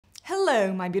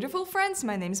Hello, my beautiful friends,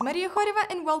 my name is Khoreva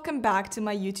and welcome back to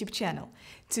my YouTube channel.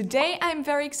 Today I'm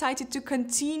very excited to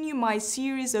continue my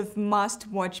series of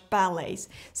must-watch ballets.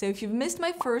 So if you've missed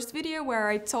my first video where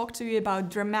I talked to you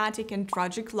about dramatic and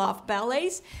tragic love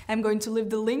ballets, I'm going to leave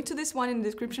the link to this one in the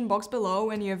description box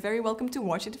below and you're very welcome to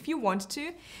watch it if you want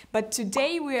to. But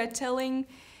today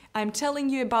I'm telling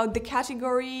you about the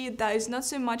category that is not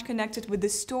so much connected with the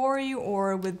story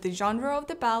or with the genre of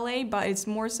the ballet, but it's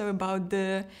more so about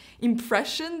the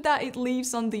impression that it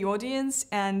leaves on the audience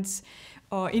and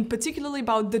in particularly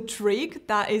about the trick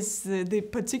that is the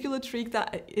particular trick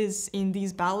that is in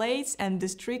these ballets, and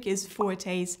this trick is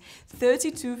fouettés.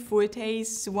 32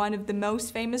 fouettés, one of the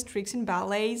most famous tricks in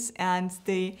ballets and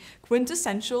the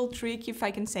quintessential trick, if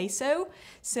I can say so.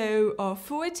 So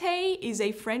fouetté is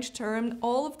a French term.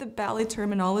 All of the ballet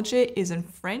terminology is in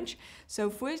French. So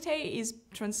fouetté is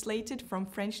translated from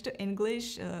French to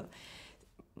English,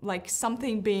 like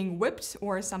something being whipped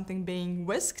or something being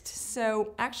whisked.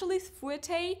 So actually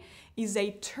fouetté is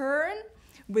a turn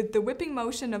with the whipping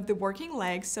motion of the working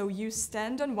leg. So you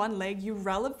stand on one leg, you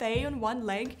releve on one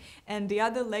leg, and the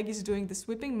other leg is doing this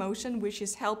whipping motion, which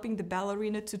is helping the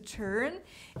ballerina to turn.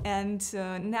 And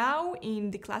now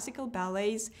in the classical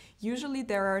ballets, usually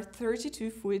there are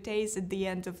 32 fouettés at the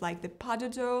end of like the pas de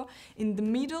deux, in the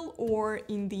middle or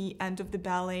in the end of the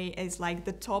ballet as like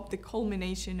the top, the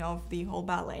culmination of the whole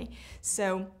ballet.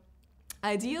 So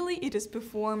ideally, it is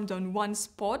performed on one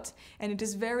spot and it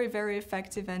is very, very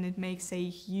effective and it makes a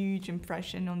huge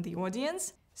impression on the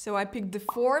audience. So I picked the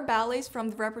 4 ballets from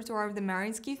the repertoire of the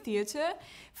Mariinsky Theatre,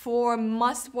 4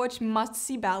 must-watch,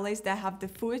 must-see ballets that have the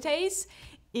fouettés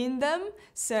in them.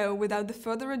 So without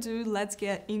further ado, let's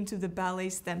get into the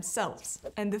ballets themselves.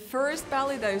 And the first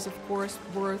ballet that is of course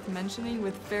worth mentioning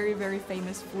with very, very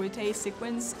famous fouetté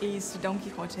sequence is Don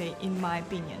Quixote, in my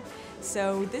opinion.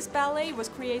 So this ballet was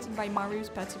created by Marius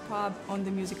Petipa on the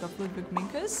music of Ludwig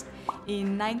Minkus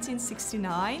in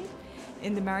 1969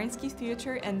 in the Mariinsky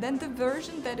Theatre, and then the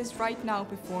version that is right now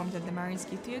performed at the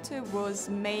Mariinsky Theatre was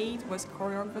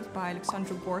choreographed by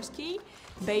Alexandre Gorsky,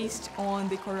 based on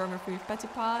the choreography of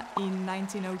Petipa in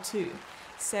 1902.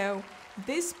 So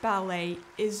this ballet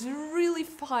is really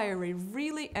fiery,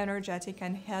 really energetic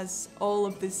and has all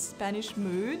of this Spanish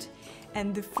mood,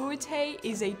 and the fouetté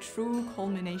is a true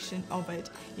culmination of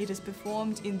it. It is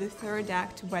performed in the 3rd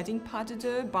act Wedding Pas de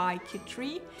Deux by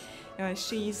Khitri.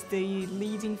 She is the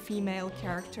leading female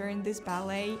character in this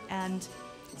ballet, and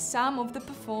some of the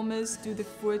performers do the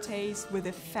fouettés with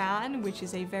a fan, which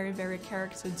is a very, very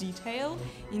character detail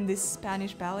in this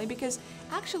Spanish ballet, because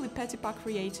actually Petipa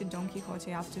created Don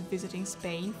Quixote after visiting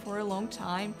Spain for a long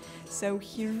time, so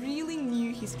he really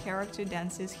knew his character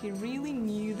dances, he really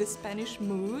knew the Spanish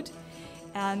mood,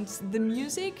 and the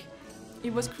music,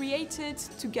 it was created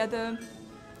together.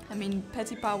 I mean,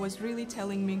 Petipa was really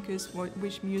telling Minkus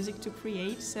which music to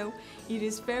create, so it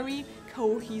is very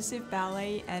cohesive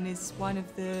ballet and it's one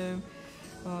of the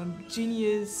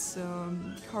genius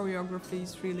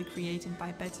choreographies really created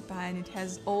by Petipa, and it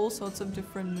has all sorts of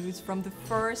different moods from the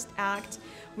 1st act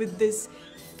with this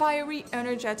fiery,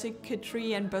 energetic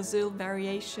Khitri and Basile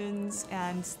variations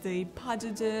and the pas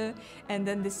de deux, and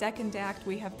then the 2nd act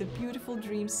we have the beautiful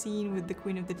dream scene with the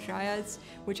Queen of the Dryads,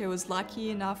 which I was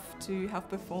lucky enough to have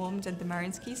performed at the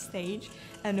Mariinsky stage,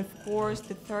 and of course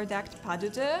the 3rd act pas de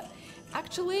deux.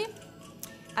 Actually,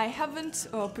 I haven't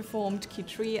performed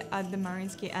Khitri at the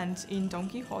Mariinsky and in Don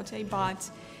Quixote,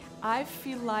 but I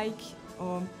feel like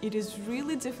it is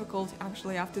really difficult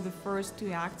actually after the first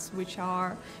 2 acts, which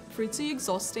are pretty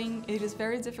exhausting. It is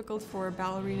very difficult for a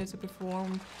ballerina to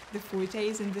perform the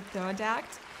fouettés in the 3rd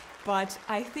act, but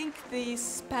I think the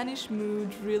Spanish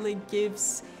mood really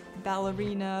gives the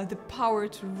ballerina the power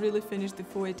to really finish the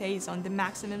fouettés on the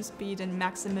maximum speed and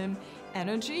maximum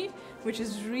energy, which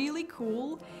is really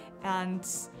cool. And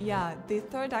yeah, the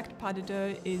 3rd act pas de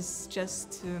deux is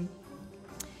just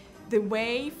the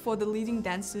way for the leading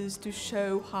dancers to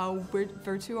show how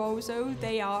virtuoso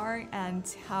they are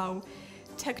and how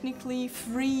technically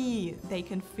free they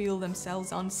can feel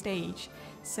themselves on stage.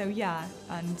 So yeah,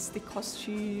 and the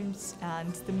costumes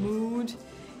and the mood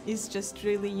is just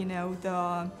really, you know,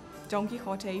 the Don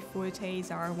Quixote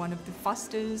fouettés are one of the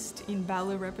fastest in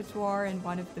ballet repertoire and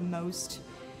one of the most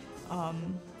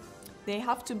they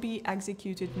have to be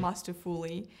executed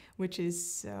masterfully, which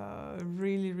is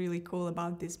really, really cool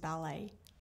about this ballet.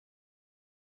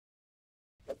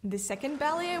 The 2nd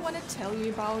ballet I want to tell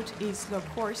you about is Le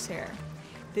Corsaire.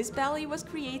 This ballet was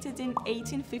created in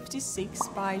 1856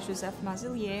 by Joseph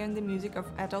Mazilier on the music of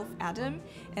Adolphe Adam,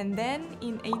 and then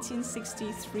in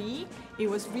 1863 it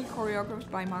was re-choreographed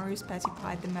by Marius Petipa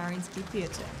at the Mariinsky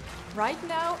Theatre. Right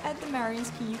now at the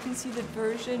Mariinsky you can see the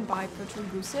version by Piotr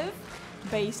Gusev,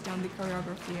 based on the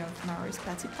choreography of Marius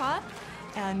Petipa,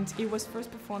 and it was first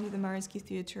performed at the Mariinsky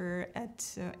Theatre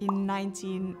in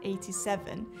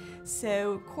 1987.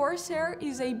 So Corsaire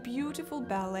is a beautiful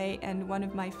ballet and one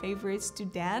of my favorites to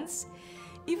dance.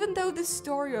 Even though the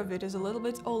story of it is a little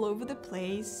bit all over the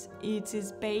place, it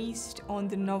is based on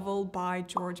the novel by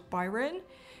George Byron,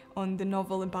 on the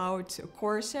novel about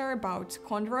Corsaire, about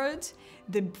Conrad,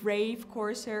 the brave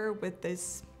Corsaire with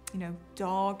this,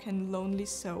 dark and lonely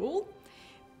soul.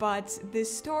 But the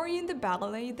story in the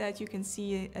ballet that you can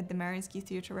see at the Mariinsky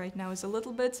Theatre right now is a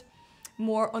little bit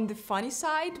more on the funny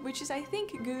side, which is, I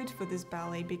think, good for this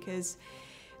ballet because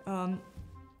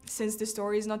since the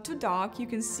story is not too dark, you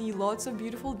can see lots of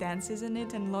beautiful dances in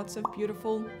it and lots of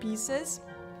beautiful pieces.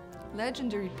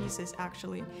 Legendary pieces,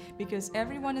 actually, because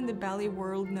everyone in the ballet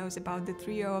world knows about the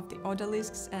trio of the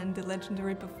odalisques and the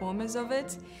legendary performers of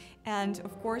it, and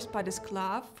of course Pas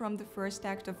d'Esclave from the first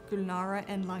act of Gulnara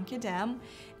and L'Anke-Dame,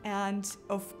 and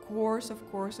of course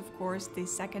the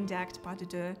second act, Pas de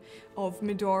Deux, of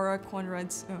Medora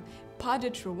Conrad's Pas de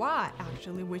Trois,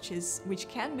 actually, which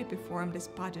can be performed as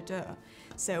Pas de Deux.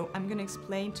 So I'm gonna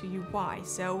explain to you why.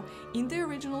 So in the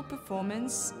original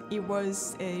performance, it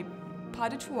was a Pas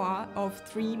de Trois of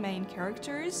three main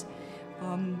characters,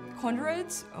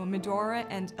 Conrad, Medora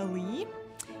and Ali.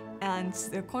 And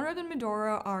Conrad and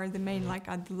Medora are the main,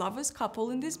 the lovers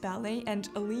couple in this ballet, and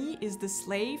Ali is the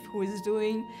slave who is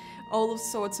doing all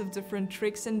sorts of different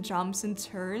tricks and jumps and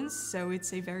turns, so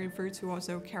it's a very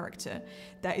virtuoso character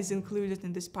that is included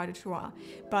in this Pas de Trois.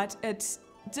 But at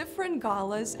different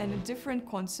galas and at different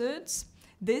concerts,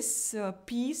 this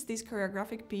this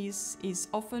choreographic piece, is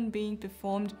often being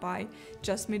performed by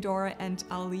just Medora and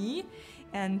Ali,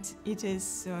 and it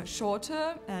is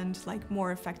shorter and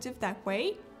more effective that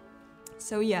way.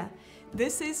 So yeah,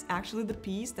 this is actually the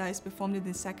piece that is performed in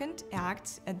the second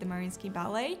act at the Mariinsky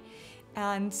Ballet,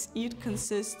 and it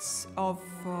consists of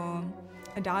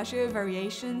adagio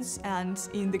variations, and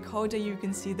in the coda you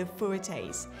can see the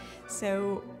fouettés.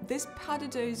 So this pas de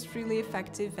deux is really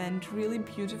effective and really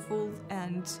beautiful,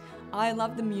 and I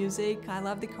love the music, I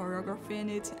love the choreography in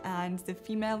it, and the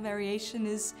female variation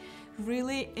is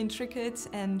really intricate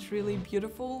and really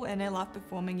beautiful, and I love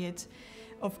performing it.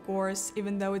 Of course,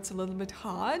 even though it's a little bit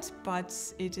hard, but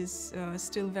it is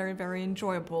still very, very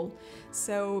enjoyable.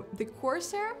 So the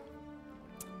Corsaire,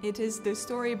 it is the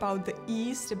story about the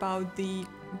East, about the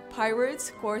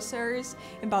pirates, corsairs,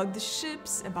 about the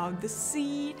ships, about the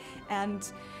sea,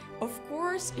 and of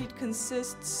course it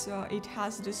consists, it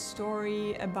has the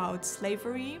story about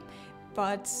slavery,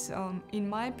 but in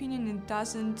my opinion it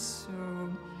doesn't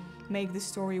make the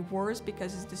story worse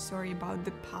because it's the story about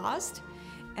the past,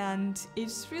 and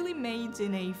it's really made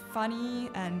in a funny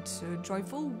and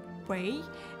joyful way,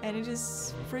 and it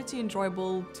is pretty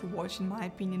enjoyable to watch in my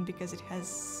opinion because it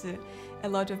has a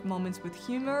lot of moments with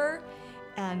humor,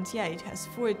 and yeah, it has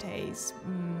fouettés,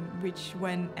 which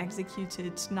when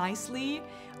executed nicely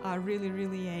are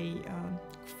really a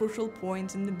crucial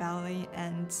point in the ballet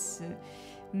and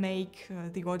make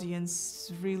the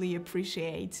audience really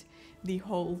appreciate the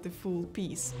full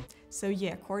piece. So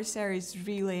yeah, Corsaire is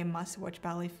really a must-watch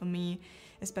ballet for me,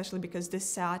 especially because the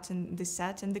set and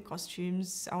the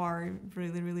costumes are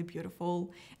really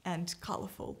beautiful and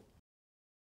colorful.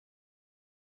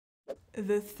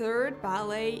 The third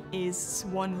ballet is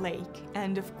Swan Lake,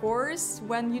 and of course,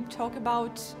 when you talk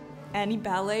about any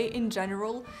ballet in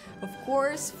general, of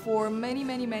course, for many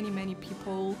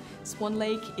people, Swan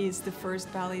Lake is the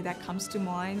first ballet that comes to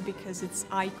mind because it's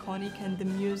iconic and the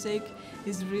music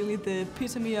is really the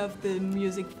epitome of the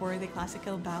music for the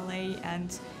classical ballet,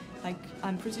 and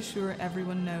I'm pretty sure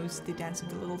everyone knows the Dance of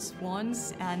the Little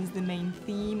Swans and the main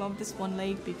theme of the Swan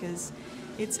Lake because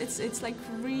it's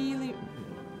really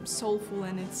soulful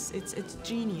and it's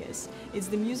genius. It's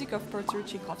the music of Piotr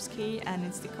Tchaikovsky and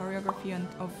it's the choreography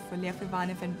of Lev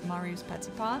Ivanev and Marius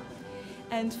Petipa.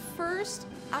 And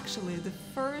actually the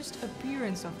first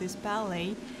appearance of this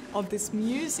ballet, of this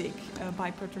music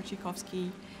by Piotr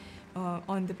Tchaikovsky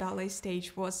on the ballet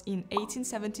stage was in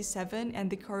 1877, and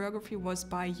the choreography was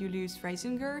by Julius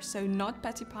Reisinger, so not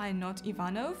Petipa and not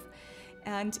Ivanov.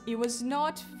 And it was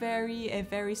not a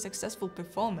very successful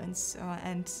performance,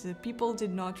 and people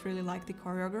did not really like the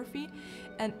choreography,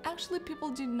 and actually people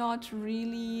did not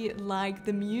really like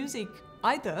the music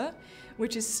either,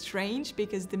 which is strange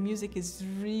because the music is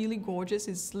really gorgeous,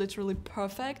 it's literally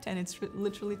perfect, and it's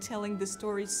literally telling the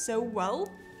story so well.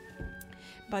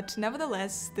 But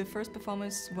nevertheless, the first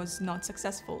performance was not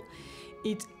successful.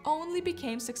 It only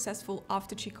became successful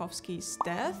after Tchaikovsky's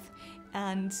death,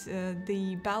 and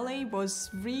the ballet was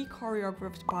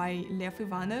re-choreographed by Lev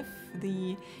Ivanov,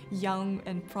 the young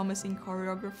and promising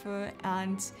choreographer,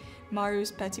 and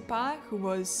Marius Petipa, who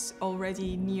was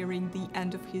already nearing the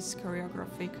end of his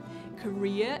choreographic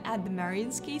career at the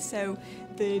Mariinsky. So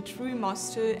the true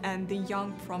master and the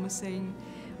young promising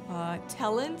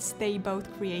talents, they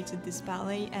both created this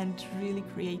ballet and really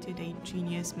created a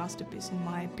genius masterpiece in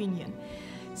my opinion.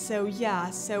 So yeah,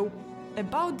 so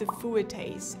about the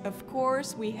fouettés, of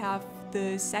course we have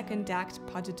the second act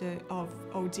pas de deux of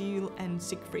Odile and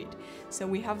Siegfried. So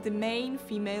we have the main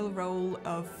female role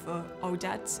of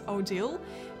Odette, Odile,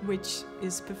 which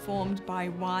is performed by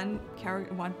one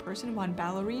person, one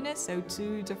ballerina, so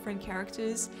two different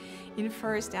characters. In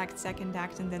first act, second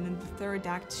act, and then in the third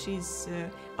act she's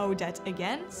Odette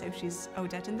again, so she's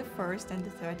Odette in the first and the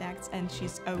third acts, and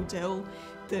she's Odile,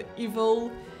 the evil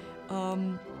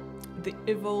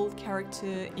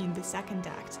character in the second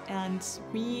act. And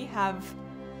we have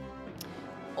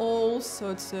all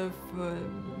sorts of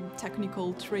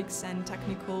technical tricks and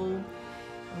technical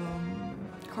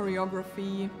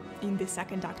choreography in the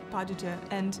second act pas de deux.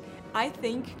 And I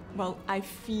think, well, I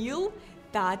feel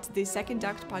that the second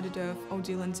act pas de deux of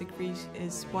Odile and Siegfried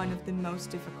is one of the most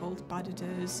difficult pas de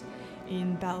deux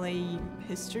in ballet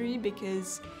history,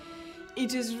 because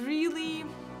it is really,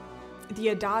 the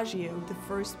adagio, the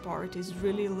first part, is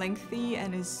really lengthy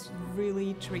and is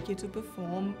really tricky to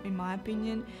perform, in my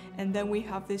opinion. And then we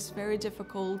have this very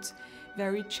difficult,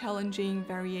 very challenging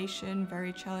variation,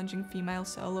 very challenging female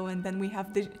solo, and then we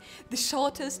have the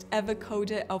shortest ever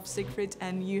coda of Siegfried,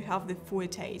 and you have the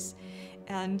fouettés.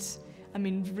 And I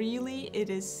mean, really, it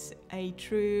is a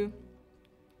true,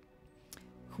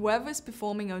 whoever's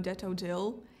performing Odette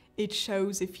Odile, it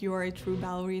shows if you are a true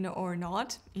ballerina or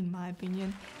not, in my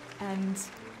opinion. And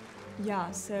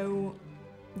yeah, so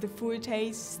the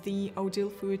fouettés, the Odile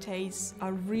fouettés,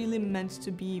 are really meant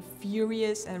to be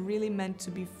furious and really meant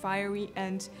to be fiery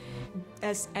and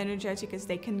as energetic as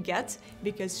they can get,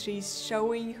 because she's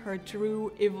showing her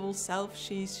true evil self,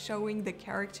 she's showing the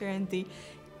character and the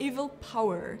evil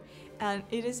power. And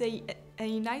it is a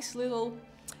nice little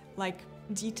like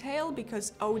detail,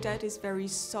 because Odette is very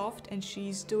soft and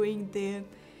she's doing the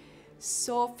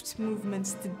soft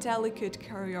movements, the delicate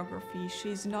choreography.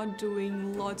 She's not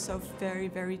doing lots of very,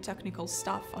 very technical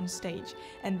stuff on stage.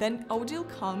 And then Odile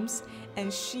comes,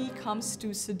 and she comes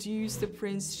to seduce the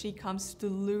prince, she comes to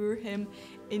lure him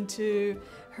into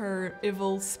her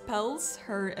evil spells,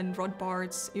 her and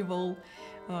Rothbard's evil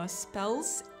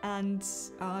spells, and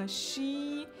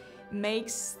she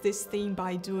makes this thing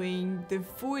by doing the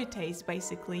fouettés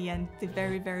basically, and the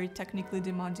very, very technically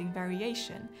demanding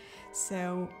variation.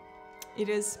 So it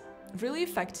is really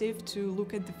effective to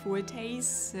look at the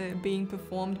fouettés being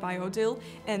performed by Odile,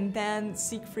 and then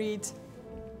Siegfried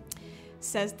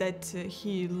says that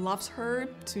he loves her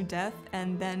to death,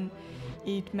 and then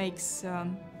it makes,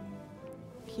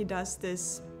 he does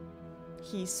this,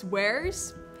 he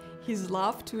swears his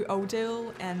love to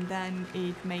Odile, and then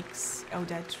it makes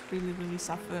Odette really, really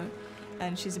suffer,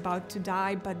 and she's about to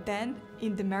die. But then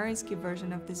in the Mariinsky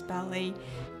version of this ballet,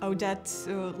 Odette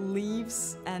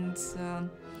leaves, and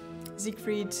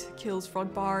Siegfried kills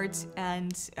Rothbard,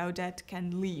 and Odette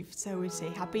can leave. So it's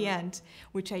a happy end,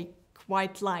 which I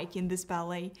quite like in this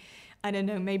ballet. I don't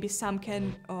know, maybe some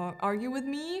can argue with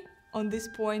me on this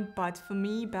point, but for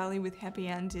me, ballet with happy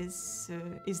end is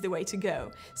the way to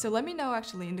go. So let me know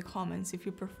actually in the comments if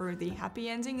you prefer the happy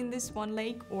ending in this one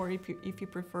leg, or if you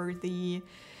prefer the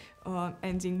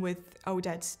ending with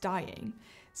Odette dying.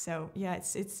 So yeah,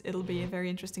 it'll be a very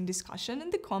interesting discussion in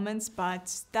the comments.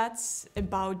 But that's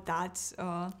about that,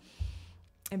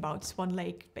 about Swan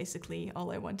Lake, basically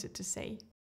all I wanted to say.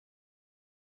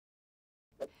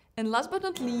 And last but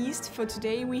not least, for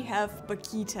today we have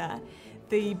Paquita,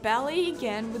 the ballet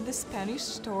again with the Spanish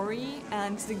story,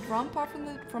 and the grandpa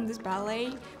from this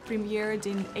ballet premiered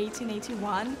in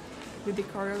 1881 with the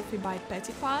choreography by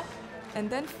Petipa. And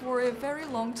then for a very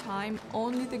long time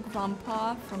only the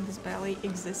grandpa from this ballet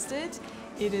existed.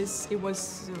 It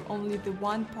was only the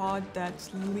one part that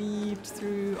lived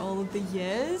through all of the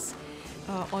years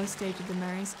on stage at the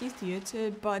Mariinsky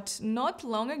Theatre. But not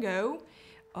long ago,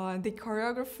 the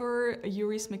choreographer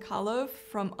Yuri Smykalov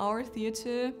from our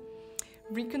theatre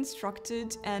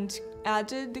reconstructed and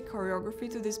added the choreography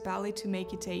to this ballet to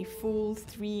make it a full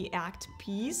 3-act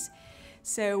piece.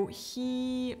 So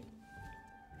he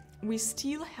we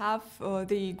still have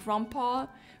the grandpa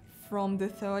from the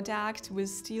third act. We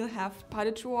still have pas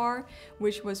de trois,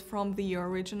 which was from the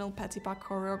original Petit Pas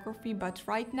choreography, but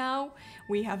right now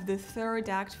we have the third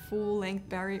act full-length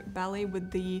ballet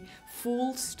with the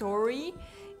full story,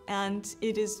 and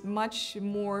it is much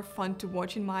more fun to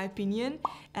watch in my opinion,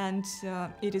 and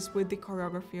it is with the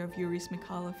choreography of Yuris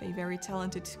Mikhailov, a very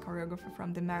talented choreographer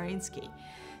from the Mariinsky.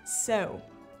 So,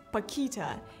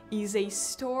 Paquita is a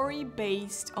story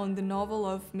based on the novel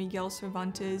of Miguel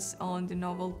Cervantes, on the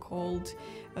novel called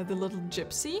The Little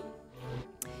Gypsy.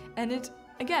 And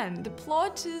again, the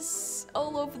plot is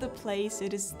all over the place.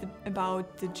 It is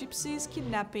about the gypsies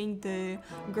kidnapping the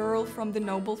girl from the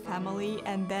noble family,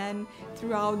 and then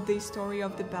throughout the story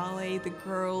of the ballet, the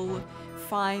girl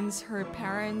finds her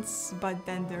parents, but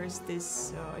then there's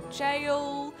this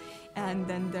jail, and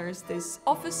then there's this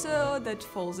officer that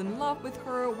falls in love with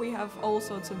her. We have all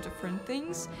sorts of different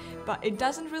things, but it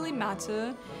doesn't really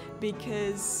matter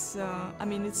because I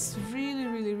mean, it's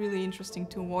really interesting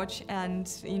to watch,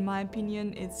 and in my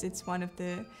opinion it's one of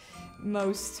the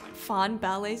most fun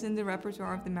ballets in the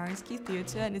repertoire of the Mariinsky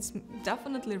Theatre, and it's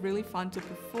definitely really fun to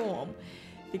perform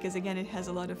because again, it has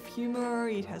a lot of humor,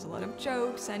 it has a lot of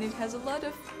jokes, and it has a lot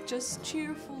of just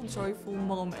cheerful, joyful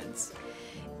moments.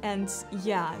 And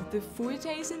yeah, the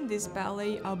fouettés in this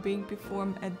ballet are being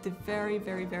performed at the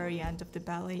very end of the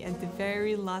ballet, at the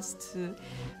very last,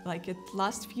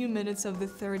 last few minutes of the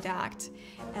third act.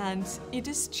 And it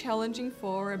is challenging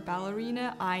for a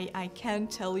ballerina, I can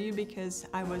tell you, because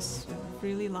I was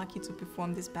really lucky to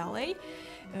perform this ballet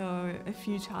a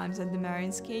few times at the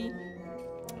Mariinsky.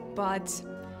 But,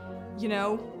 you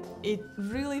know, it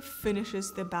really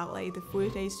finishes the ballet. The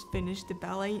fouettés finish the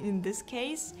ballet in this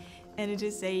case, and it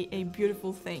is a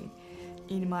beautiful thing,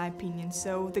 in my opinion.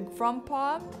 So the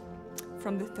grandpa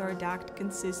from the third act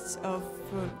consists of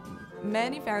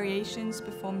many variations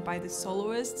performed by the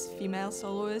soloists, female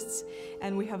soloists,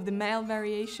 and we have the male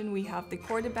variation, we have the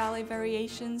corps de ballet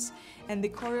variations, and the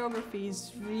choreography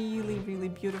is really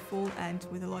beautiful and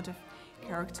with a lot of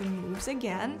character moves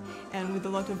again, and with a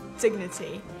lot of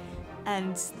dignity.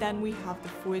 And then we have the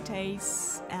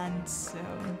fouettés, and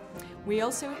we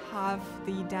also have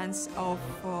the dance of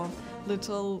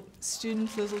little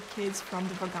kids from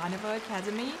the Vaganova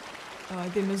Academy,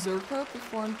 the mazurka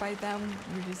performed by them,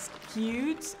 which is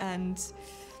cute, and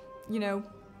you know,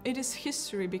 it is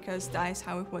history because that is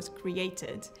how it was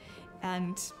created.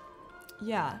 And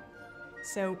yeah,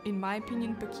 so in my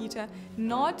opinion, Paquita,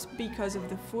 not because of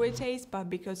the fouettés, but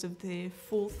because of the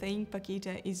full thing,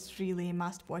 Paquita is really a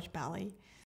must-watch ballet.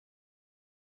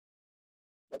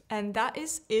 And that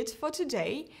is it for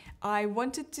today. I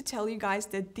wanted to tell you guys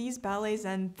that these ballets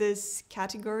and this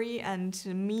category and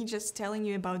me just telling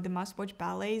you about the must-watch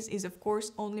ballets is of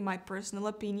course only my personal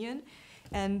opinion,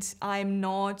 and I'm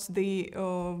not the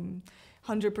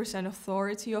 100%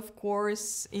 authority, of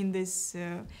course, in this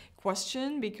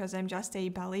question, because I'm just a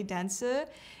ballet dancer.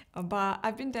 But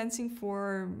I've been dancing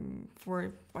for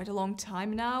quite a long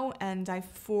time now, and I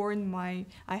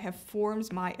have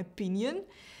formed my opinion.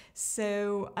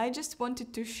 So I just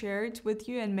wanted to share it with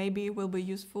you, and maybe it will be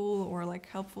useful or like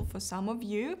helpful for some of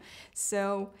you.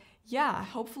 So yeah,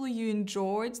 hopefully you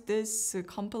enjoyed this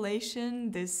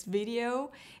compilation, this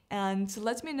video, and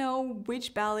let me know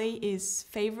which ballet is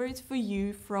favorite for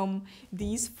you from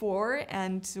these four,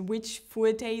 and which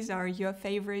fouettés are your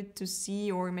favorite to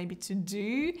see or maybe to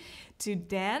do, to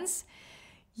dance.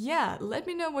 Yeah, let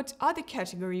me know what other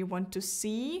category you want to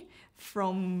see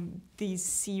from this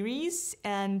series,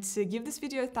 and give this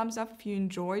video a thumbs up if you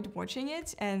enjoyed watching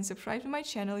it, and subscribe to my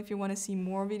channel if you want to see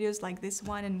more videos like this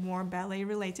one and more ballet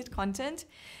related content.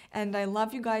 And I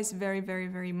love you guys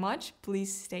very much.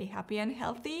 Please stay happy and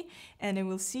healthy, and I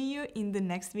will see you in the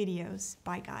next videos.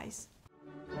 Bye guys.